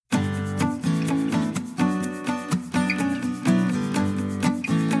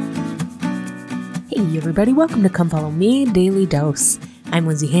everybody, welcome to Come Follow Me Daily Dose. I'm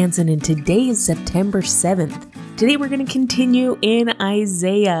Lindsay Hanson and today is September 7th. Today we're going to continue in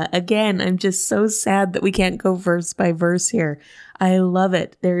Isaiah. Again, I'm just so sad that we can't go verse by verse here. I love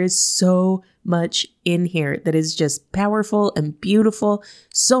it. There is so much in here that is just powerful and beautiful,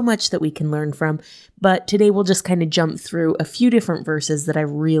 so much that we can learn from. But today we'll just kind of jump through a few different verses that I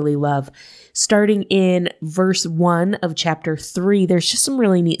really love. Starting in verse 1 of chapter 3, there's just some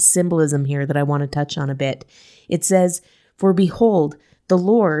really neat symbolism here that I want to touch on a bit. It says, "For behold, the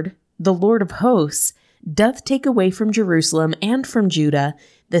Lord of hosts, doth take away from Jerusalem and from Judah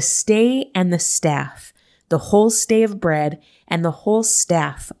the stay and the staff, the whole stay of bread and the whole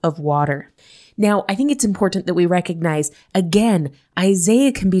staff of water." Now, I think it's important that we recognize, again,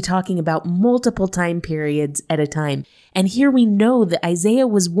 Isaiah can be talking about multiple time periods at a time. And here we know that Isaiah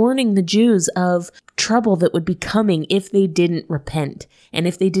was warning the Jews of trouble that would be coming if they didn't repent and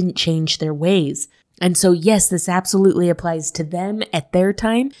if they didn't change their ways. And so, yes, this absolutely applies to them at their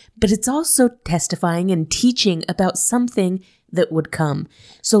time, but it's also testifying and teaching about something that would come.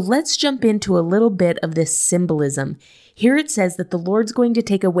 So let's jump into a little bit of this symbolism. Here it says that the Lord's going to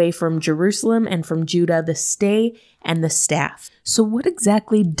take away from Jerusalem and from Judah the stay and the staff. So what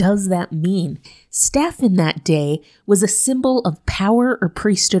exactly does that mean? Staff in that day was a symbol of power or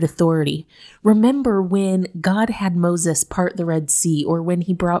priesthood authority. Remember when God had Moses part the Red Sea, or when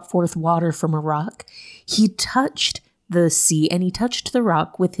he brought forth water from a rock? He touched the sea and he touched the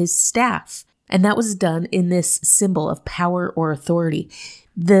rock with his staff. And that was done in this symbol of power or authority.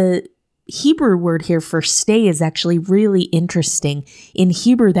 The Hebrew word here for stay is actually really interesting. In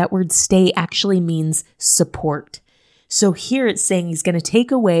Hebrew, that word stay actually means support. So here it's saying he's going to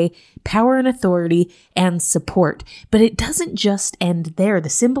take away power and authority and support. But it doesn't just end there. The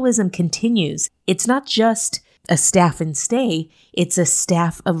symbolism continues. It's not just a staff and stay. It's a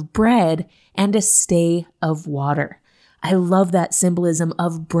staff of bread and a stay of water. I love that symbolism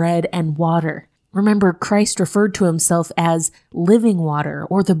of bread and water. Remember, Christ referred to himself as living water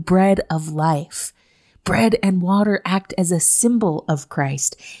or the bread of life. Bread and water act as a symbol of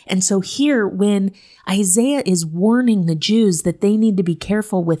Christ. And so here, when Isaiah is warning the Jews that they need to be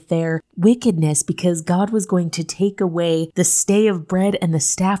careful with their wickedness because God was going to take away the stay of bread and the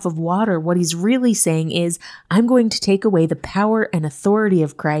staff of water, what he's really saying is, I'm going to take away the power and authority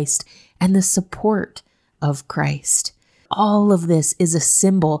of Christ and the support of Christ. All of this is a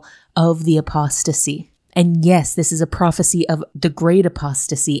symbol of the apostasy. And yes, this is a prophecy of the great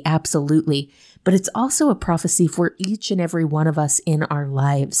apostasy, absolutely. But it's also a prophecy for each and every one of us in our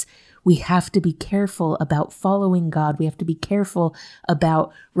lives. We have to be careful about following God. We have to be careful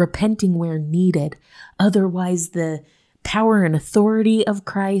about repenting where needed. Otherwise, the power and authority of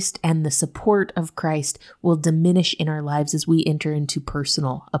Christ and the support of Christ will diminish in our lives as we enter into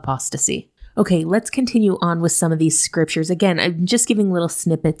personal apostasy. Okay, let's continue on with some of these scriptures. Again, I'm just giving little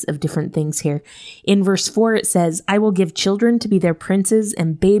snippets of different things here. In verse 4, it says, "I will give children to be their princes,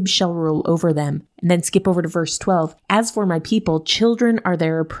 and babes shall rule over them." And then skip over to verse 12. "As for my people, children are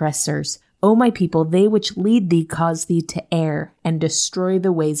their oppressors. O my people, they which lead thee cause thee to err, and destroy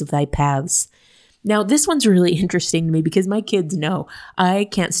the ways of thy paths." Now, this one's really interesting to me because my kids know I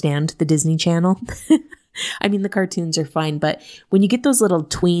can't stand the Disney Channel. I mean, the cartoons are fine, but when you get those little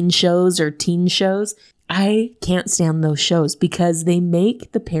tween shows or teen shows, I can't stand those shows because they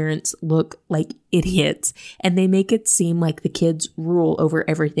make the parents look like idiots and they make it seem like the kids rule over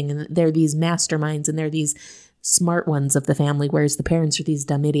everything and they're these masterminds and they're these smart ones of the family, whereas the parents are these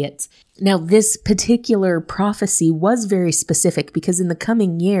dumb idiots. Now, this particular prophecy was very specific because in the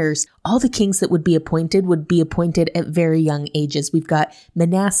coming years, all the kings that would be appointed at very young ages. We've got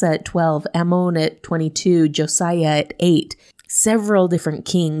Manasseh at 12, Ammon at 22, Josiah at 8. Several different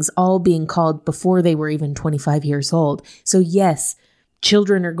kings all being called before they were even 25 years old. So yes,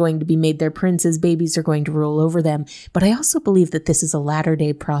 children are going to be made their princes, babies are going to rule over them. But I also believe that this is a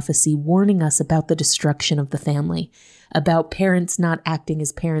latter-day prophecy warning us about the destruction of the family, about parents not acting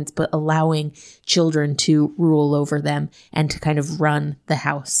as parents, but allowing children to rule over them and to kind of run the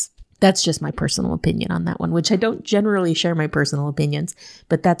house. That's just my personal opinion on that one, which I don't generally share my personal opinions,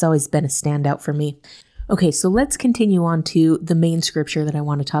 but that's always been a standout for me. Okay, so let's continue on to the main scripture that I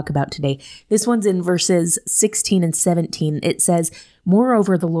want to talk about today. This one's in verses 16 and 17. It says,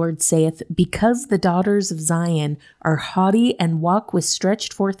 "Moreover, the Lord saith, because the daughters of Zion are haughty and walk with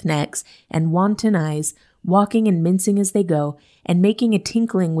stretched forth necks and wanton eyes, walking and mincing as they go, and making a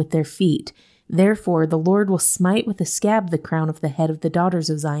tinkling with their feet. Therefore, the Lord will smite with a scab the crown of the head of the daughters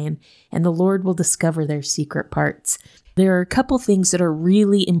of Zion, and the Lord will discover their secret parts." There are a couple things that are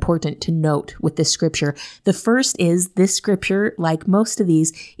really important to note with this scripture. The first is this scripture, like most of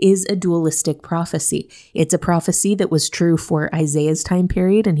these, is a dualistic prophecy. It's a prophecy that was true for Isaiah's time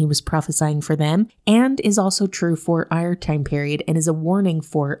period, and he was prophesying for them, and is also true for our time period, and is a warning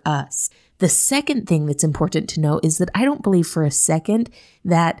for us. The second thing that's important to note is that I don't believe for a second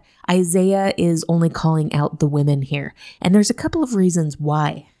that Isaiah is only calling out the women here. And there's a couple of reasons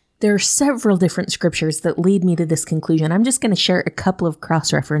why. There are several different scriptures that lead me to this conclusion. I'm just going to share a couple of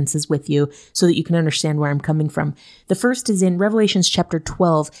cross-references with you so that you can understand where I'm coming from. The first is in Revelations chapter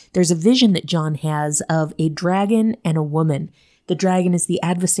 12. There's a vision that John has of a dragon and a woman. The dragon is the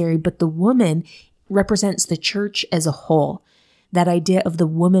adversary, but the woman represents the church as a whole. That idea of the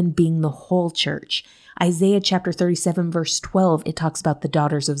woman being the whole church. Isaiah chapter 37 verse 12, it talks about the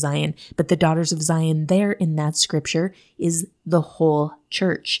daughters of Zion, but the daughters of Zion there in that scripture is the whole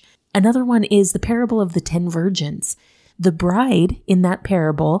church. Another one is the parable of the 10 virgins. The bride in that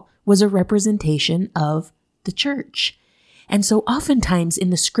parable was a representation of the church. And so oftentimes in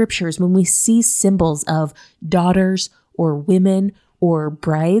the scriptures, when we see symbols of daughters or women or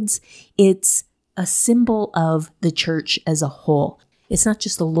brides, it's a symbol of the church as a whole. It's not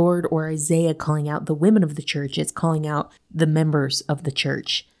just the Lord or Isaiah calling out the women of the church, it's calling out the members of the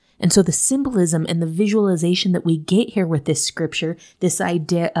church. And so the symbolism and the visualization that we get here with this scripture, this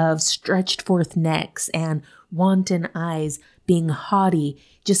idea of stretched forth necks and wanton eyes, being haughty,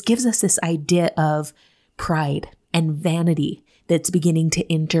 just gives us this idea of pride and vanity that's beginning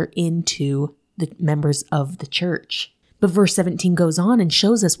to enter into the members of the church. But verse 17 goes on and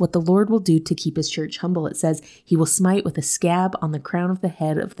shows us what the Lord will do to keep his church humble. It says, he will smite with a scab on the crown of the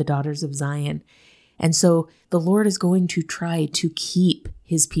head of the daughters of Zion. And so the Lord is going to try to keep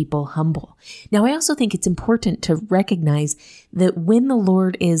his people humble. Now, I also think it's important to recognize that when the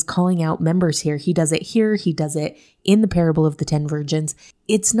Lord is calling out members here, he does it here, he does it in the parable of the 10 virgins.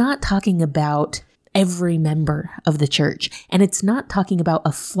 It's not talking about every member of the church. And it's not talking about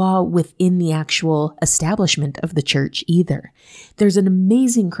a flaw within the actual establishment of the church either. There's an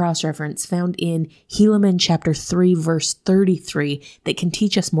amazing cross-reference found in Helaman chapter 3, verse 33 that can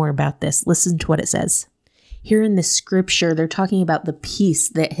teach us more about this. Listen to what it says. Here in this scripture, they're talking about the peace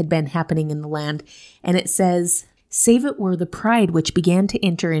that had been happening in the land. And it says, save it were the pride which began to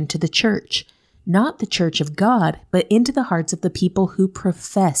enter into the church, not the church of God, but into the hearts of the people who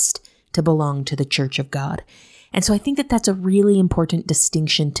professed to belong to the church of God. And so I think that that's a really important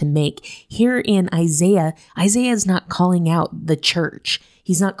distinction to make. Here in Isaiah is not calling out the church.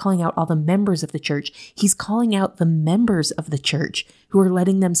 He's not calling out all the members of the church. He's calling out the members of the church who are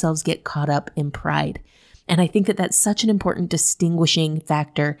letting themselves get caught up in pride. And I think that that's such an important distinguishing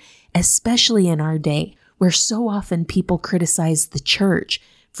factor, especially in our day, where so often people criticize the church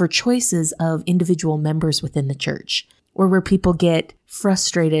for choices of individual members within the church, or where people get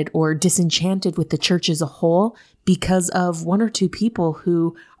frustrated or disenchanted with the church as a whole because of one or two people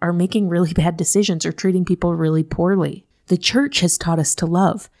who are making really bad decisions or treating people really poorly. The church has taught us to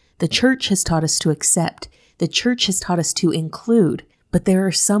love. The church has taught us to accept. The church has taught us to include. But there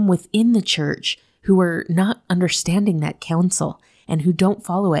are some within the church who are not understanding that counsel and who don't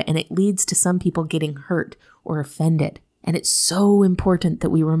follow it, and it leads to some people getting hurt or offended. And it's so important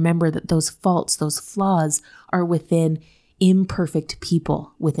that we remember that those faults, those flaws are within imperfect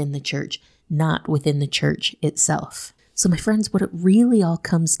people within the church, not within the church itself. So my friends, what it really all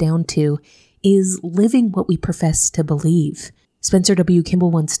comes down to is living what we profess to believe. Spencer W. Kimball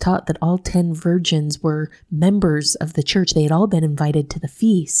once taught that all 10 virgins were members of the church. They had all been invited to the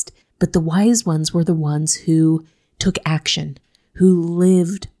feast, but the wise ones were the ones who took action, who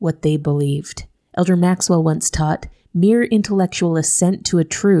lived what they believed. Elder Maxwell once taught, mere intellectual assent to a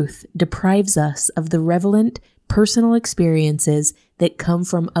truth deprives us of the relevant personal experiences that come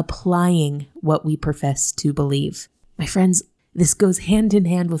from applying what we profess to believe. My friends, this goes hand in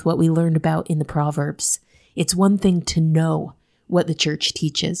hand with what we learned about in the Proverbs. It's one thing to know what the church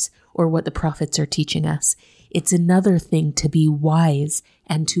teaches or what the prophets are teaching us. It's another thing to be wise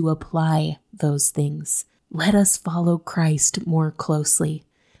and to apply those things. Let us follow Christ more closely.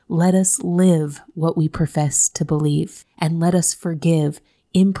 Let us live what we profess to believe, and let us forgive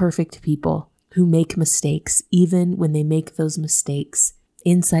imperfect people who make mistakes, even when they make those mistakes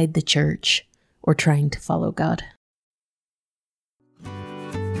inside the church or trying to follow God.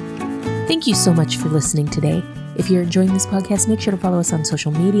 Thank you so much for listening today. If you're enjoying this podcast, make sure to follow us on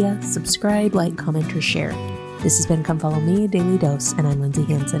social media, subscribe, like, comment, or share. This has been Come Follow Me, a Daily Dose, and I'm Lindsay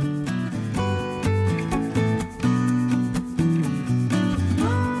Hansen.